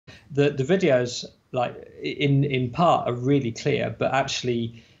the videos, like in part, are really clear, but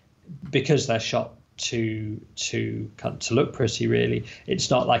actually, because they're shot to look pretty, really,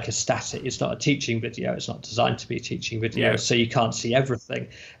 it's not like a static. It's not a teaching video. It's not designed to be a teaching video, so you can't see everything.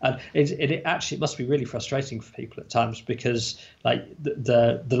 And it actually must be really frustrating for people at times, because like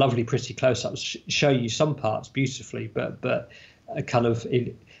the lovely pretty close-ups show you some parts beautifully, but kind of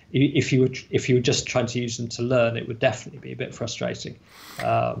if you were just trying to use them to learn, it would definitely be a bit frustrating.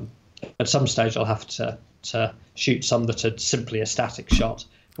 At some stage, I'll have to shoot some that are simply a static shot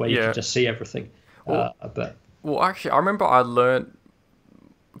where you can just see everything. Well, actually, I remember I learned,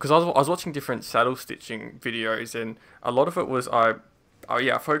 because I was watching different saddle stitching videos, and a lot of it was I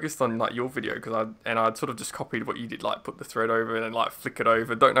focused on like your video, because I'd sort of just copied what you did, like put the thread over and then like flick it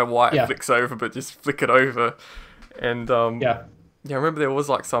over. Don't know why it flicks over, but just flick it over. And I remember there was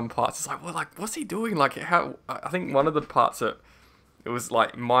like some parts. It's like, well, like what's he doing? Like how? I think one of the parts that it was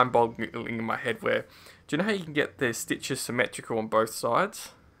like mind-boggling in my head. Where, do you know how you can get the stitches symmetrical on both sides?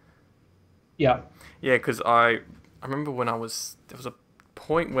 Yeah. Yeah, because I remember when there was a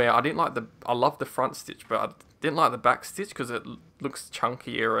point where I loved the front stitch, but I didn't like the back stitch because it looks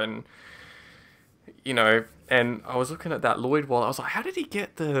chunkier, and and I was looking at that Lloyd wall. I was like, how did he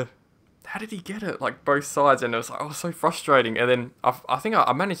get it like both sides? And it was like, oh, so frustrating. And then I think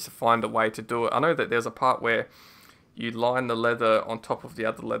I managed to find a way to do it. I know that there's a part where you line the leather on top of the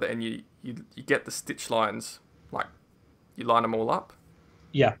other leather, and you get the stitch lines, like you line them all up.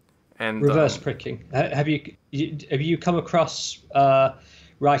 Yeah. And reverse pricking. Have you come across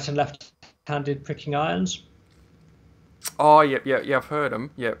right and left-handed pricking irons? Oh, yeah, I've heard them.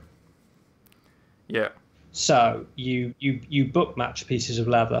 Yep. Yeah. So you book match pieces of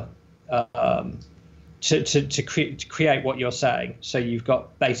leather to create what you're saying. So you've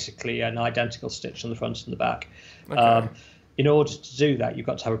got basically an identical stitch on the front and the back. Okay. In order to do that, you've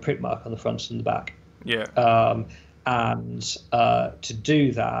got to have a prick mark on the front and the back. Yeah. And to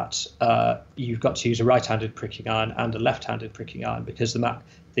do that, you've got to use a right-handed pricking iron and a left-handed pricking iron, because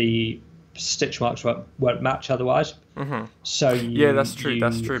the stitch marks won't match otherwise. Mm-hmm. So that's true.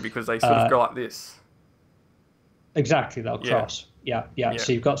 That's true, because they sort of go like this. Exactly, they'll cross. Yeah.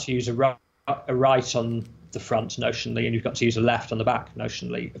 So you've got to use a right on the front notionally, and you've got to use a left on the back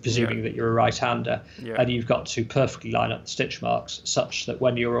notionally, presuming that you're a right-hander. Yeah. And you've got to perfectly line up the stitch marks such that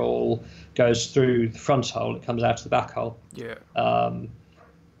when your awl goes through the front hole, it comes out of the back hole. Yeah. And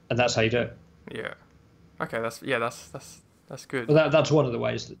that's how you do it. Yeah. Okay. That's good. Well, that's one of the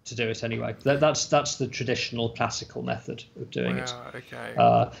ways to do it anyway. That's the traditional classical method of doing it.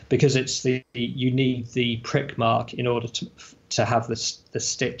 Okay. Because you need the prick mark in order to have the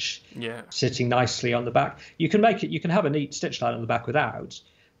stitch sitting nicely on the back. You can have a neat stitch line on the back without,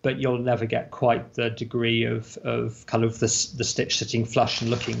 but you'll never get quite the degree of kind of the stitch sitting flush and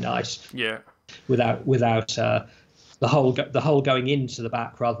looking nice. Yeah. Without the hole going into the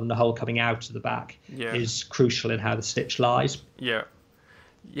back rather than the hole coming out of the back is crucial in how the stitch lies. Yeah.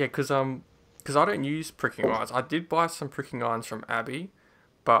 Yeah, because I don't use pricking irons. I did buy some pricking irons from Abbey,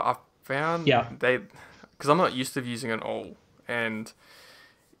 but I found because I'm not used to using an awl, and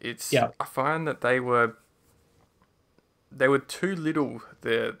I find that they were too little,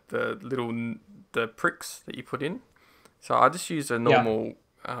 the pricks that you put in. So I just used a normal.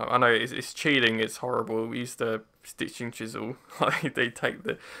 I know it's cheating. It's horrible. We use the stitching chisel. They take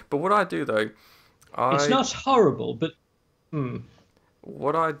the. But what I do though, it's not horrible, but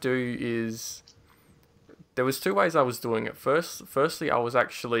what I do is there was two ways I was doing it. Firstly, I was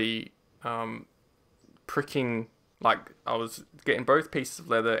actually pricking, like I was getting both pieces of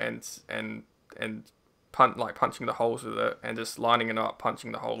leather and punching the holes with it, and just lining it up,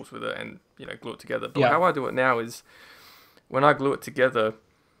 punching the holes with it, and glue it together. But how I do it now is when I glue it together,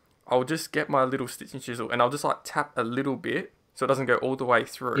 I'll just get my little stitching chisel and I'll just like tap a little bit so it doesn't go all the way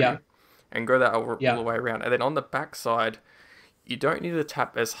through, and go that all the way around. And then on the back side, you don't need to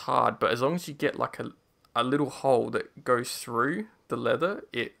tap as hard, but as long as you get like a little hole that goes through the leather,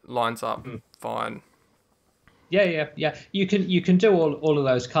 it lines up fine. Yeah. You can do all of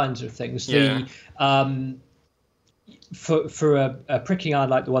those kinds of things. Yeah. For a pricking iron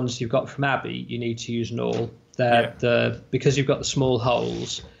like the ones you've got from Abbey, you need to use an awl. Because you've got the small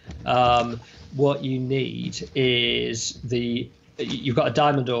holes. What you need is you've got a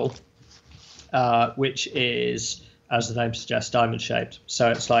diamond awl, which is, as the name suggests, diamond shaped.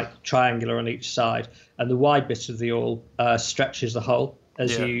 So it's like triangular on each side, and the wide bit of the awl stretches the hole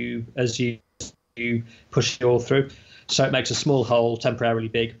as you push the awl through. So it makes a small hole temporarily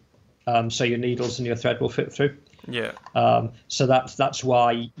big, so your needles and your thread will fit through. Yeah. So that's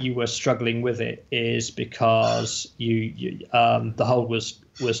why you were struggling with it, is because the hole was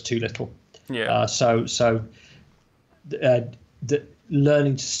was too little. Yeah. The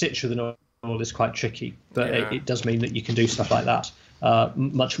learning to stitch with an awl is quite tricky, but it does mean that you can do stuff like that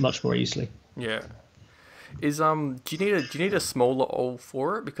much more easily. Yeah. Do you need a smaller awl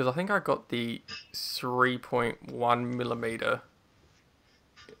for it? Because I think I got the 3.1 millimeter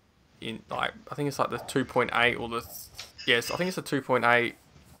in, like, I think it's like the 2.8 or the, yes, I think it's the 2.8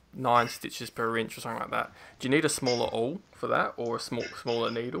 9 stitches per inch or something like that. Do you need a smaller awl for that, or a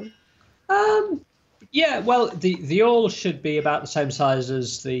smaller needle? Yeah, well, the awl should be about the same size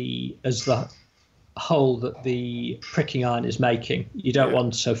as the hole that the pricking iron is making. You don't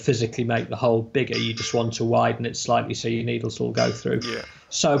want to physically make the hole bigger. You just want to widen it slightly so your needles will go through. Yeah.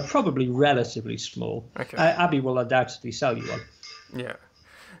 So probably relatively small. Okay. Abby will undoubtedly sell you one. Yeah.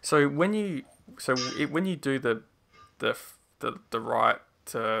 So when you do the right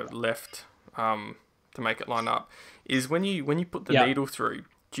to left to make it line up, is when you put the needle through,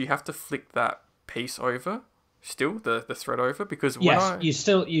 do you have to flick that piece over? Still the thread over, because you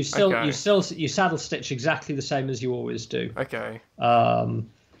saddle stitch exactly the same as you always do. Okay. And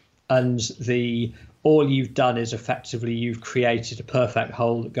all you've done is effectively you've created a perfect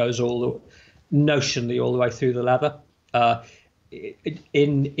hole that goes notionally all the way through the leather.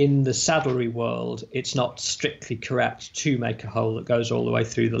 In the saddlery world, it's not strictly correct to make a hole that goes all the way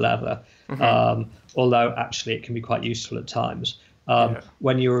through the leather, although actually it can be quite useful at times.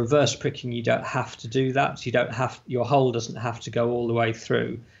 When you're reverse pricking, you don't have to do that. Your hole doesn't have to go all the way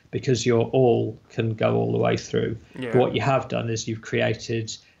through, because your awl can go all the way through. But what you have done is you've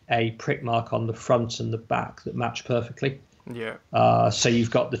created a prick mark on the front and the back that match perfectly. So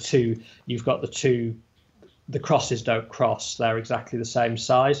you've got the two. The crosses don't cross. They're exactly the same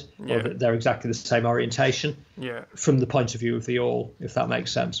size, or they're exactly the same orientation. From the point of view of the awl, if that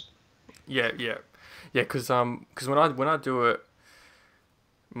makes sense. Because when I do it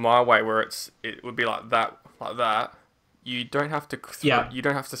my way, where it would be like that, you don't have to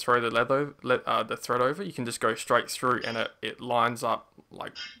throw the thread over. You can just go straight through, and it lines up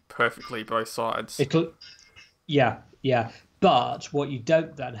like perfectly both sides. But what you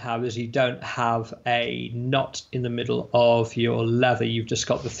don't then have is you don't have a knot in the middle of your leather. You've just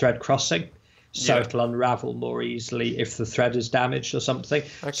got the thread crossing, so it'll unravel more easily if the thread is damaged or something.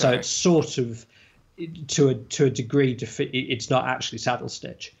 Okay. So it's sort of, to a degree, it's not actually saddle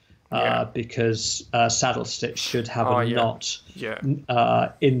stitch, because saddle stitch should have a knot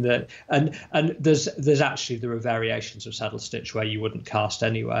in the and there are variations of saddle stitch where you wouldn't cast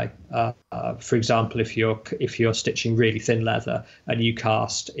anyway. For example, if you're stitching really thin leather and you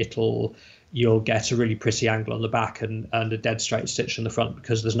cast, you'll get a really pretty angle on the back and a dead straight stitch in the front,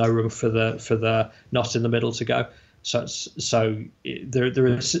 because there's no room for the knot in the middle to go. There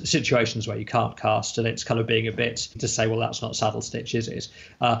are situations where you can't cast, and it's kind of being a bit to say, well, that's not saddle stitch, is it?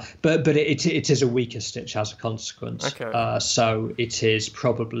 But it is a weaker stitch as a consequence. Okay. So it's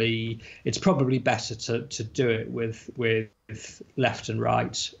probably better to do it with left and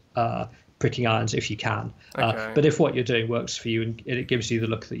right pricking irons if you can. Okay. But if what you're doing works for you and it gives you the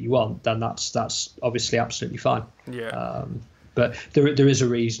look that you want, then that's obviously absolutely fine. But there is a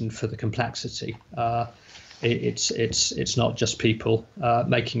reason for the complexity. It's not just people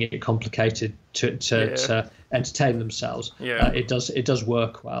making it complicated to entertain themselves. It does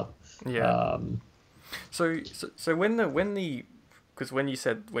work well. So when you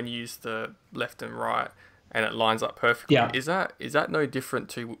said when you use the left and right and it lines up perfectly, is that no different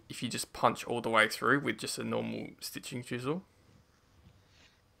to if you just punch all the way through with just a normal stitching chisel?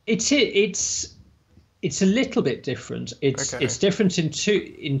 It's a little bit different. It's different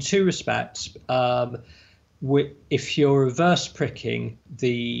in two respects. If you're reverse pricking,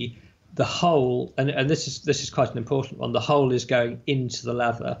 the hole, and this is quite an important one, the hole is going into the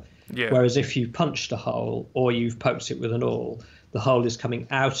leather, whereas if you punched a hole or you've poked it with an awl, the hole is coming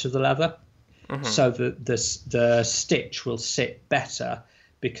out of the leather, so the stitch will sit better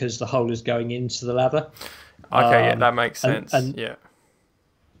because the hole is going into the leather. That makes sense.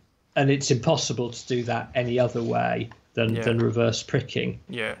 And it's impossible to do that any other way than reverse pricking.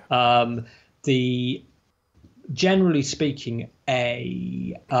 Generally speaking,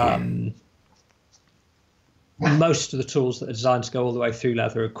 most of the tools that are designed to go all the way through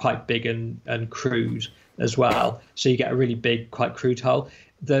leather are quite big and crude as well. So you get a really big, quite crude hole.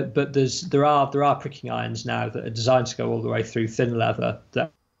 But there are pricking irons now that are designed to go all the way through thin leather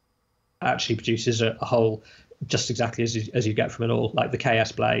that actually produces a hole just exactly as you get from an awl. Like the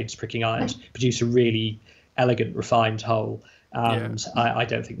KS blades pricking irons produce a really elegant, refined hole. And I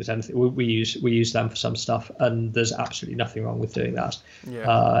don't think there's anything. We use them for some stuff, and there's absolutely nothing wrong with doing that.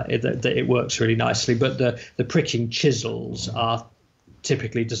 It works really nicely. But the pricking chisels are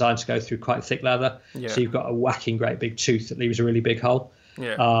typically designed to go through quite thick leather. Yeah. So you've got a whacking great big tooth that leaves a really big hole.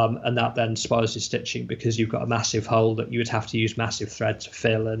 Yeah. And that then spoils your stitching because you've got a massive hole that you would have to use massive thread to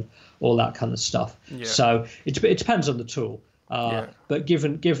fill and all that kind of stuff. Yeah. So it depends on the tool. But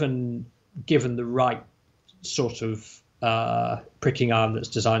given the right sort of pricking iron that's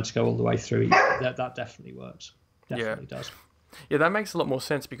designed to go all the way through, that definitely works. Definitely does. Yeah, that makes a lot more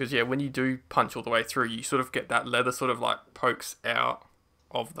sense because when you do punch all the way through, you sort of get that leather sort of like pokes out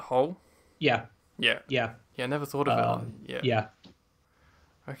of the hole. Yeah. Yeah. Yeah. Yeah, I never thought of it. Yeah.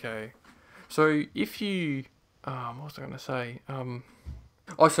 Okay. So if you what was I going to say?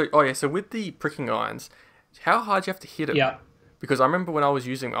 So with the pricking irons, how hard do you have to hit it? Yeah. Because I remember when I was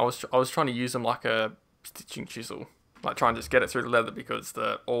using, I was trying to use them like a stitching chisel, like trying to just get it through the leather because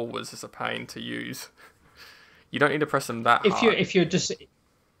the awl was just a pain to use. You don't need to press them that hard. If you're just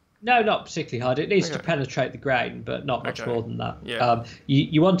not particularly hard. It needs to penetrate the grain, but not much more than that. Yeah.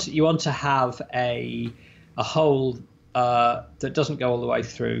 You want to have a hole that doesn't go all the way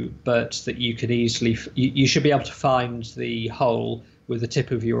through, but that you can easily. You should be able to find the hole with the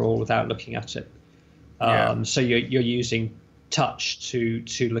tip of your awl without looking at it. So you're using touch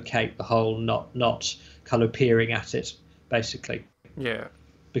to locate the hole, not kind of peering at it, basically. Yeah.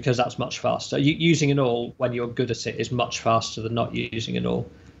 Because that's much faster. Using an awl when you're good at it is much faster than not using an awl,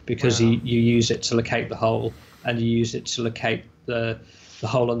 because you use it to locate the hole and you use it to locate the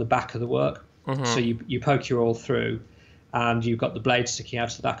hole on the back of the work. Mm-hmm. So you poke your awl through, and you've got the blade sticking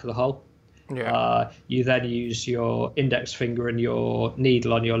out of the back of the hole. Yeah. You then use your index finger and your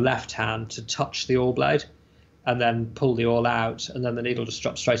needle on your left hand to touch the awl blade, and then pull the awl out, and then the needle just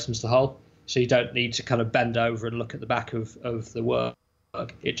drops straight into the hole. So you don't need to kind of bend over and look at the back of the work.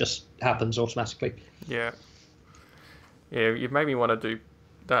 It just happens automatically. Yeah. Yeah, you've made me want to do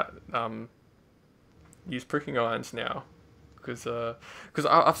that. Use pricking irons now, because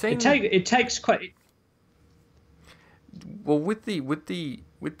I've seen it takes quite. Well, with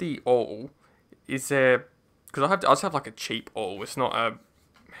the awl, is there? Because I just have like a cheap awl. It's not a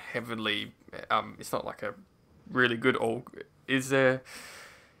heavily. It's not like a really good awl. Is it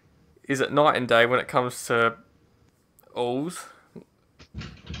night and day when it comes to awls?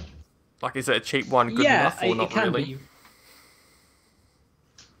 Like, is it a cheap one good enough or not really? Be.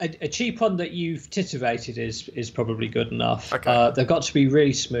 A cheap one that you've titivated is probably good enough. Okay. They've got to be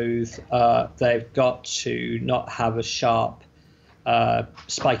really smooth. They've got to not have a sharp,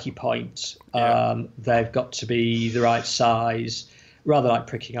 spiky point. They've got to be the right size, rather like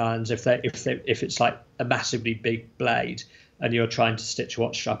pricking irons. If it's like a massively big blade and you're trying to stitch a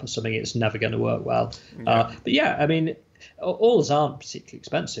watch strap or something, it's never going to work well. But I mean, awls aren't particularly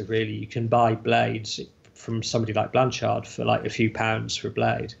expensive, really. You can buy blades from somebody like Blanchard for like a few pounds for a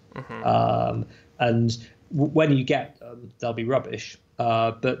blade. Mm-hmm. And when you get them, they'll be rubbish.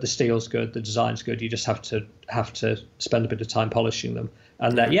 But the steel's good, the design's good. You just have to spend a bit of time polishing them,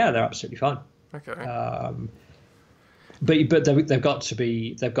 and they're absolutely fine. Okay. But they've got to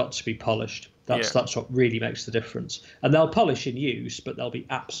be polished. That's what really makes the difference. And they'll polish in use, but they'll be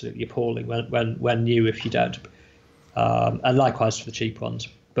absolutely appalling when new if you don't. And likewise for the cheap ones,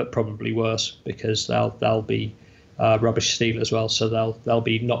 but probably worse because they'll be rubbish steel as well. So they'll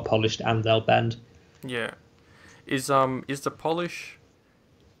be not polished and they'll bend. Yeah. Is the polish?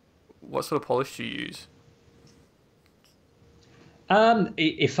 What sort of polish do you use?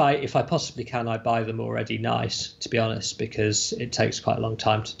 If I possibly can, I buy them already nice, to be honest, because it takes quite a long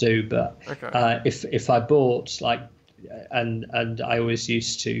time to do. But if I bought and I always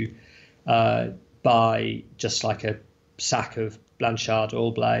used to buy just like a sack of Blanchard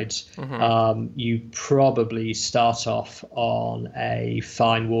all blades. Mm-hmm. You probably start off on a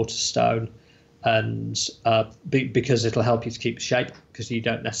fine Waterstone, and because it'll help you to keep the shape, because you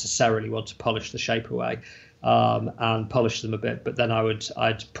don't necessarily want to polish the shape away. And polish them a bit, but then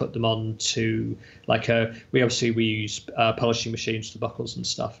I'd put them on to we use polishing machines for buckles and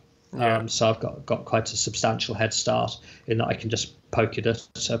stuff. So I've got quite a substantial head start in that I can just poke it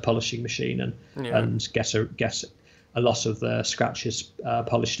at a polishing machine and get a lot of the scratches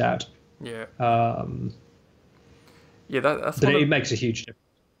polished out. Yeah. It makes a huge difference.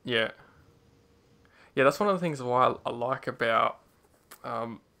 Yeah. Yeah, that's one of the things why I like about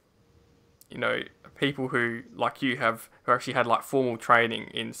people who like you who actually had like formal training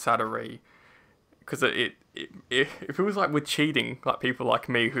in saddlery, because if it was like with cheating, like people like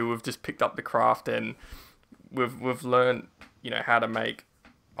me who have just picked up the craft and we've learned how to make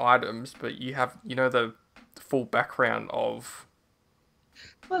items, but you have the full background of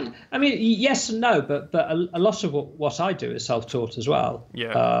Well, I mean, yes and no, but a lot of what I do is self-taught as well.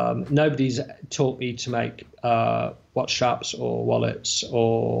 Yeah. Nobody's taught me to make watch straps or wallets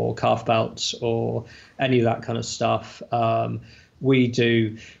or calf belts or any of that kind of stuff. We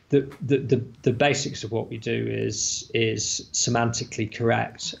do the basics of what we do is semantically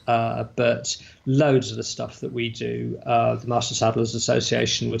correct, but loads of the stuff that we do, the Master Saddlers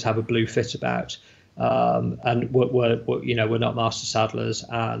Association would have a blue fit about. And we're not master saddlers,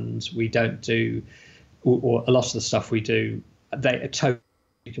 and we don't do, or a lot of the stuff we do, they totally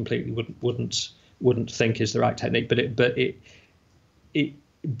completely wouldn't think is the right technique. But it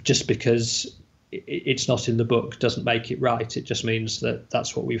just because it's not in the book doesn't make it right. It just means that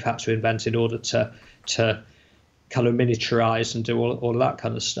that's what we've had to invent in order to kind of miniaturize and do all of that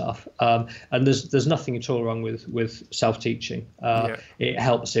kind of stuff. And there's nothing at all wrong with self-teaching. It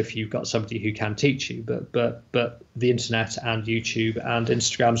helps if you've got somebody who can teach you, but the internet and YouTube and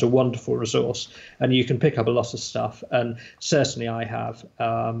Instagram's a wonderful resource, and you can pick up a lot of stuff. And certainly I have.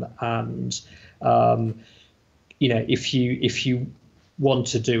 If you want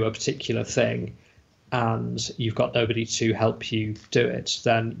to do a particular thing and you've got nobody to help you do it,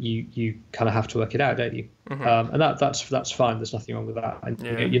 then you kind of have to work it out, don't you? Mm-hmm. And that's fine. There's nothing wrong with that. And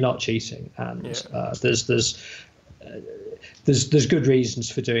you're not cheating. And there's good reasons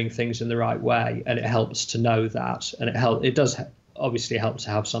for doing things in the right way, and it helps to know that. And it does obviously help to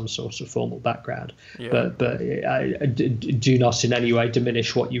have some sort of formal background. But do not in any way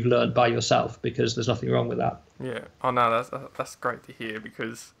diminish what you've learned by yourself, because there's nothing wrong with that. Yeah. Oh no, that's great to hear,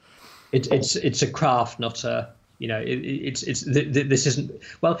 because it's a craft, not a, this isn't,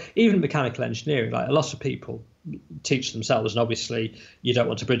 well, even mechanical engineering, like a lot of people teach themselves, and obviously you don't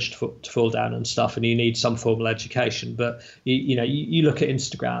want a bridge to fall down and stuff, and you need some formal education. But you look at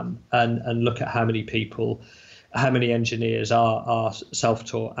Instagram and look at how many engineers are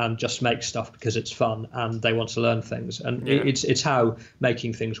self-taught and just make stuff because it's fun and they want to learn things. And it's how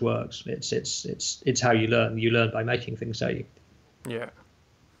making things works. It's how you learn. You learn by making things, don't you? Yeah.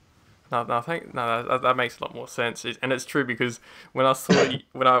 No, I think that makes a lot more sense, and it's true, because when I saw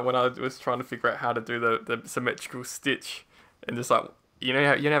when I was trying to figure out how to do the symmetrical stitch, and just like you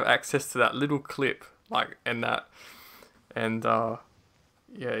have access to that little clip, like, and you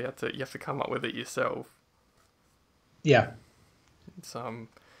have to come up with it yourself. Yeah. It's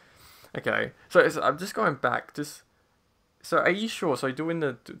okay. So I'm just going back. So are you sure? So doing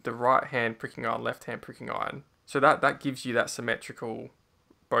the right hand pricking iron, left hand pricking iron. So that gives you that symmetrical,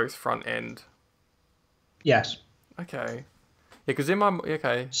 both front end. Yes. Okay. Yeah, because in my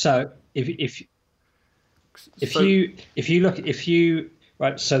So if you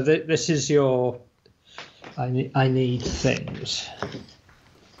right, so this is your. I need things.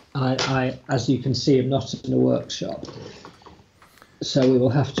 I as you can see, I'm not in a workshop, so we will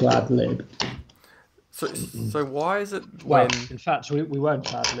have to ad lib. So why is it when? Well, in fact, we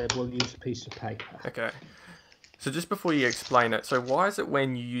won't ad lib. We'll use a piece of paper. Okay. So just before you explain it, so why is it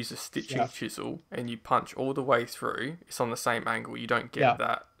when you use a stitching chisel and you punch all the way through, it's on the same angle, you don't get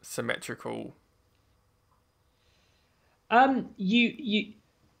that symmetrical?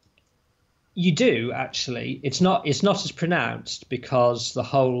 You do actually. It's not as pronounced because the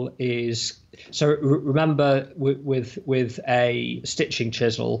hole is. So remember, with a stitching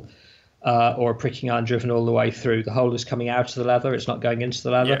chisel or a pricking iron driven all the way through, the hole is coming out of the leather. It's not going into the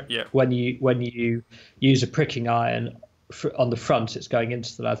leather. Yeah. When you use a pricking iron on the front, it's going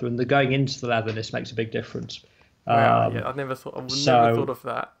into the leather, and the going into the leatherness makes a big difference. Wow. I've never thought of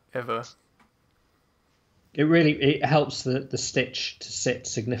that ever. It helps the stitch to sit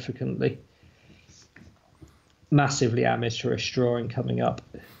significantly. Massively amateurish drawing coming up.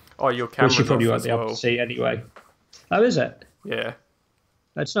 Oh, your camera's which you probably off won't be able to see anyway. Oh, is it? Yeah.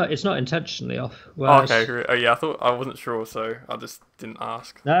 It's not intentionally off. Whereas... Oh, okay. Oh, yeah. I wasn't sure, so I just didn't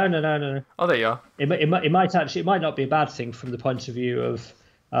ask. No. Oh, there you are. It might not be a bad thing from the point of view of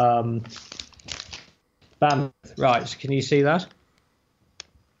bandwidth. Right. Can you see that?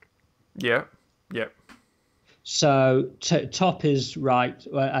 Yeah. Yep. So top is right.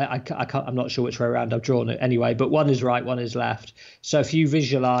 Well, I can't, I'm not sure which way around I've drawn it anyway, but one is right, one is left. So if you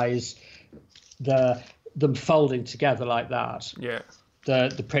visualize them folding together like that,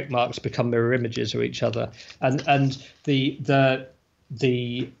 the prick marks become mirror images of each other. And the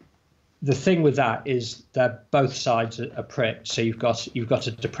thing with that is that both sides are pricked, so you've got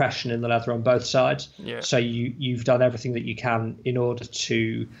a depression in the leather on both sides. Yeah. So you've done everything that you can in order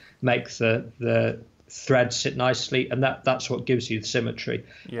to make the thread sit nicely, and that's what gives you the symmetry.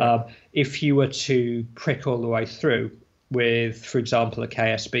 If you were to prick all the way through with, for example, a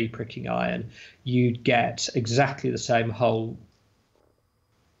KSB pricking iron, you'd get exactly the same hole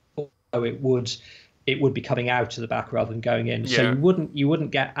it would be coming out of the back rather than going in. So you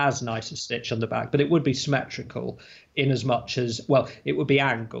wouldn't get as nice a stitch on the back, but it would be symmetrical in as much as, well, it would be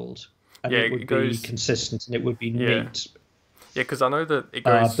angled, and it would be consistent, and it would be neat. Yeah, because I know that it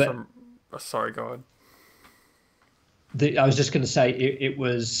goes from... Oh, sorry, go on. I was just going to say it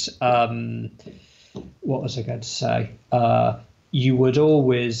was... what was I going to say? You would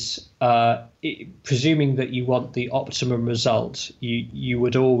always, presuming that you want the optimum result, you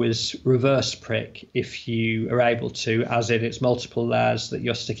would always reverse prick if you are able to, as in it's multiple layers that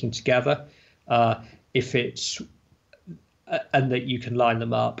you're sticking together. If it's and that you can line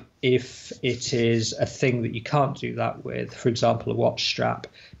them up. If it is a thing that you can't do that with, for example, a watch strap,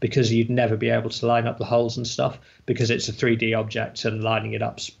 because you'd never be able to line up the holes and stuff because it's a 3D object and lining it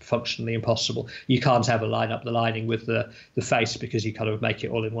up's functionally impossible. You can't ever line up the lining with the face because you kind of make it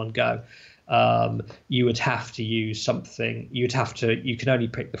all in one go. You would have to use something. You can only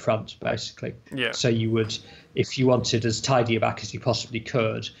prick the front, basically. Yeah. So you would, if you wanted as tidy a back as you possibly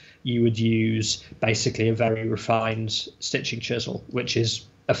could, you would use basically a very refined stitching chisel, which is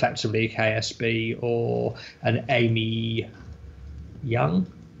effectively a KSB or an Amy Young,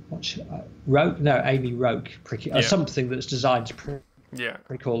 Amy Roke pricking, or something that's designed to prick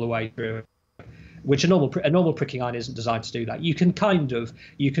all the way through. Which a normal pricking iron isn't designed to do that. You can do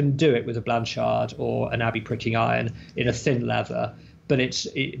it with a Blanchard or an Abbey pricking iron in a thin leather, but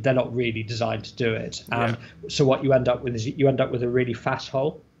they're not really designed to do it. And so what you end up with is a really fat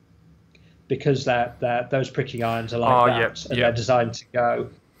hole, because those pricking irons are like that, and they're designed to go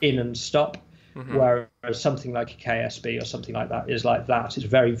in and stop. Mm-hmm. Whereas something like a KSB or something like that is like that. It's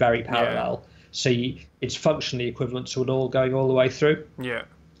very, very parallel. So it's functionally equivalent to an awl going all the way through. Yeah.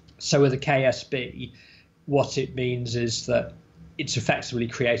 So with a KSB, what it means is that it's effectively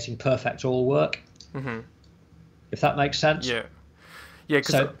creating perfect awl work. Mm-hmm. If that makes sense. Yeah. Yeah.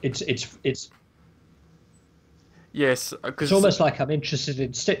 So it's yes. It's almost like I'm interested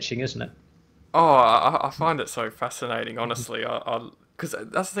in stitching, isn't it? Oh, I find it so fascinating, honestly. Because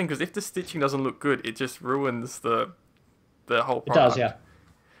that's the thing. Because if the stitching doesn't look good, it just ruins the whole product. It does, yeah.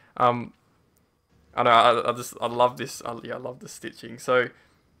 I know. I love this. I love the stitching. So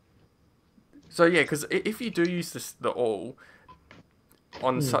yeah, because if you do use the awl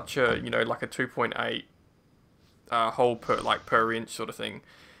on such a like a 2.8 hole per inch sort of thing,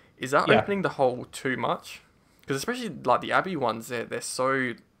 is that opening the hole too much? Because especially like the Abbey ones, they're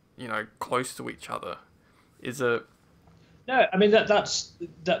so close to each other. Is it? No, I mean that's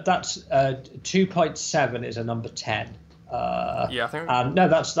 2.7 is a number 10. I think. No,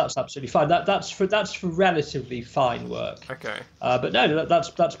 that's absolutely fine. That's for relatively fine work. Okay. But no, that's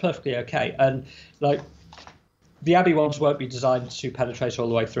perfectly okay. And like the Abbey ones won't be designed to penetrate all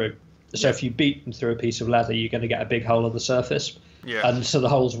the way through. So if you beat them through a piece of leather, you're going to get a big hole on the surface. Yeah. And so the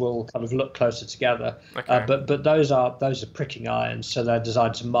holes will kind of look closer together. Okay. But those are pricking irons, so they're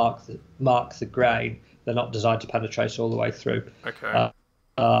designed to mark the grain. They're not designed to penetrate all the way through. Okay.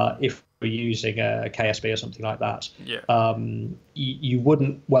 If we're using a KSB or something like that, you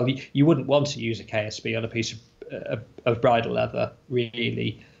wouldn't want to use a KSB on a piece of bridal leather.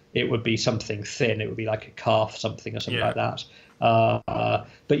 Really, it would be something thin. It would be like a calf something or something like that.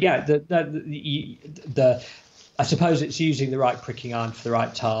 But yeah, I suppose it's using the right pricking iron for the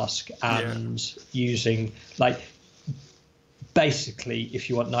right task, and using basically, if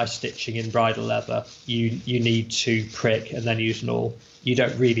you want nice stitching in bridal leather, you need to prick and then use an awl. You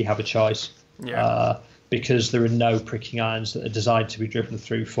don't really have a choice, because there are no pricking irons that are designed to be driven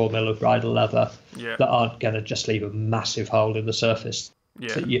through 4mm of bridal leather that aren't going to just leave a massive hole in the surface.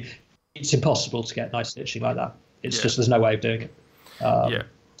 Yeah. So it's impossible to get nice stitching like that. It's just there's no way of doing it.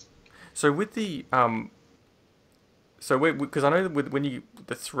 So with the because I know that when you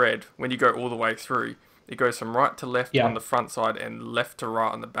go all the way through, it goes from right to left on the front side and left to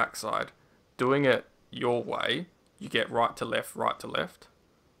right on the back side. Doing it your way, you get right to left, right to left.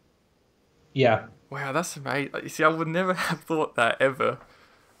 Yeah. Wow, that's amazing. You see, I would never have thought that ever.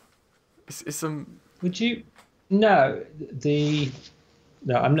 It's some. Would you? No,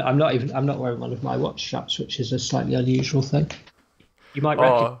 I'm not wearing one of my watch straps, which is a slightly unusual thing. You might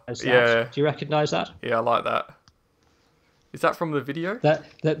recognise that. Yeah. Do you recognise that? Yeah, I like that. Is that from the video?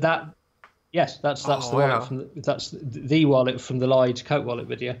 Yes, that's the wallet that's the wallet from the Lloyd coat wallet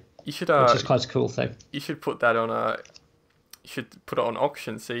video. You should which is quite a cool thing. You should put that on you should put it on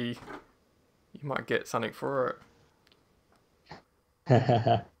auction. See, you might get something for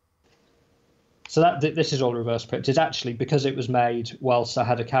it. So this is all reverse pricked. It's actually, because it was made whilst I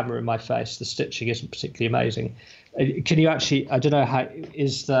had a camera in my face, the stitching isn't particularly amazing. Can you actually? I don't know how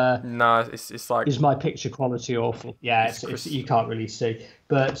is the. No, it's like. Is my picture quality awful? Yeah, it's you can't really see,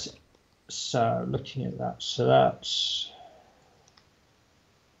 but So looking at that, so that's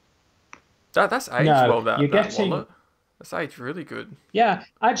that's aged well. That wallet, that's aged really good. Yeah,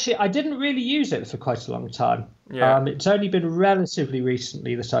 actually, I didn't really use it for quite a long time. Yeah. It's only been relatively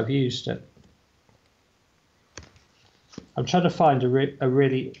recently that I've used it. I'm trying to find a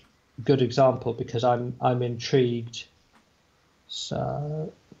really good example because I'm intrigued.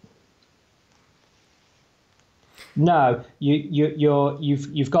 So no,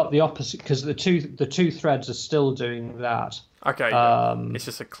 you've got the opposite because the two threads are still doing that. Okay, it's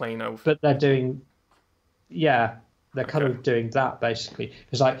just a cleaner. But they're doing, yeah, they're kind of doing that basically.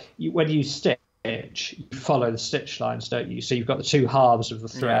 Because like when you stitch, you follow the stitch lines, don't you? So you've got the two halves of the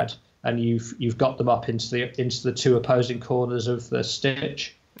thread, and you've got them up into the two opposing corners of the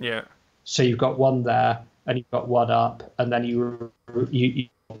stitch. Yeah. So you've got one there, and you've got one up, and then you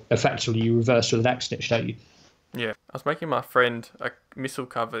effectively you reverse with the next stitch, don't you? Yeah, I was making my friend a missile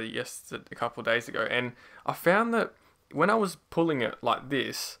cover a couple of days ago, and I found that when I was pulling it like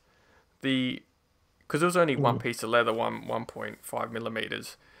this, because there was only one piece of leather, 1.5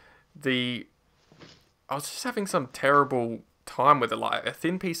 millimeters, I was just having some terrible time with it. Like a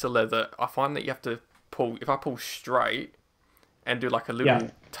thin piece of leather, I find that you have to pull. If I pull straight and do like a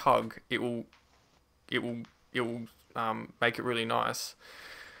little tug, it will make it really nice.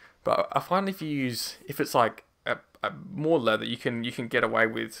 But I find if it's like a more leather, you can get away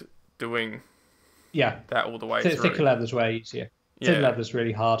with doing that all the way through. Thicker leather's way easier. Thin leather's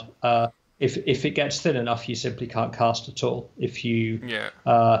really hard. If it gets thin enough, you simply can't cast at all.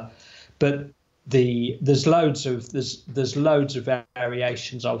 But there's loads of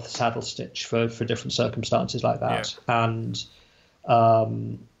variations of the saddle stitch for different circumstances like that. And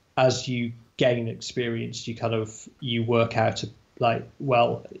as you gain experience, you work out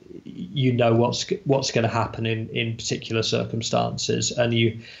what's going to happen in particular circumstances,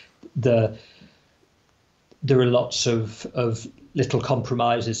 and there are lots of little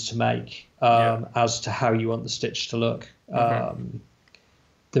compromises to make as to how you want the stitch to look.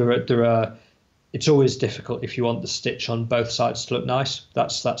 There are. It's always difficult if you want the stitch on both sides to look nice.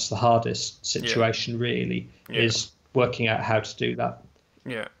 That's the hardest situation, really, is working out how to do that.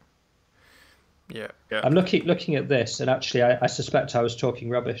 Yeah. I'm looking at this, and actually, I suspect I was talking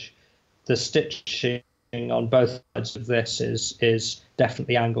rubbish. The stitching on both sides of this is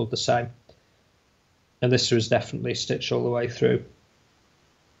definitely angled the same, and this was definitely stitched all the way through.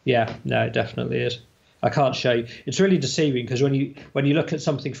 Yeah, no, it definitely is. I can't show you. It's really deceiving because when you look at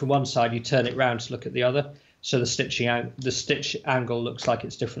something from one side, you turn it round to look at the other. So the stitch angle looks like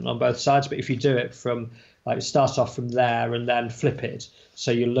it's different on both sides. But if you do it from start off from there and then flip it, so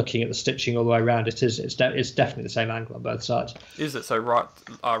you're looking at the stitching all the way around, it's definitely the same angle on both sides. Is it so right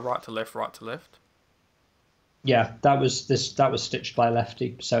to left, right to left? Yeah, that was stitched by a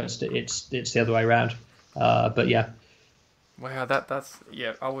lefty, so it's the other way around. But yeah. Wow, that's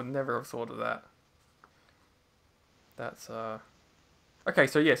I would never have thought of that. That's okay.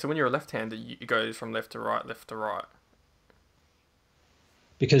 So when you're a left-hander, it goes from left to right.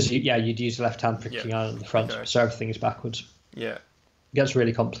 Because you'd use the left hand pricking iron on the front, so everything is backwards. Yeah, it gets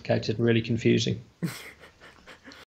really complicated and really confusing.